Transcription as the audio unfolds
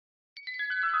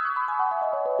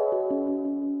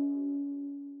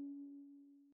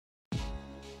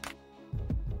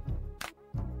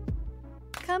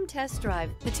Come test drive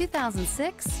the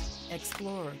 2006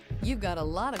 Explorer. You've got a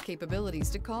lot of capabilities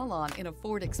to call on in a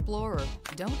Ford Explorer.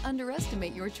 Don't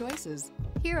underestimate your choices.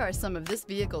 Here are some of this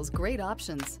vehicle's great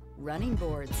options: running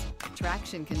boards,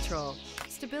 traction control,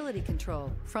 stability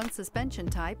control, front suspension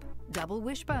type, double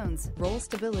wishbones, roll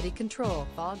stability control,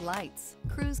 fog lights,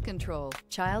 cruise control,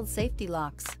 child safety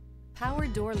locks, power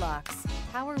door locks,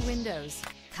 power windows.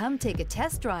 Come take a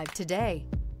test drive today.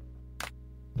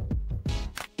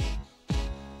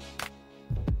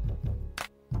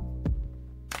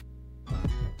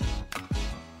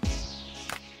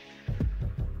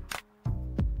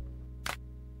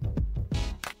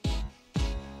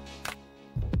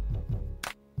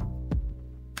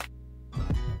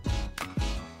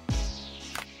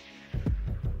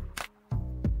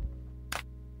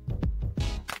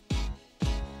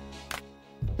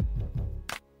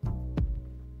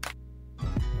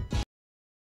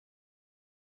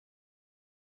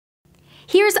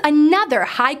 Here's another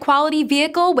high-quality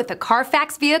vehicle with a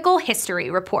Carfax Vehicle History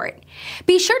Report.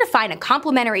 Be sure to find a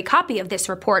complimentary copy of this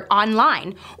report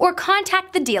online or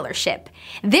contact the dealership.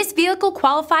 This vehicle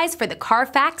qualifies for the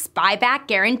Carfax Buyback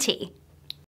Guarantee.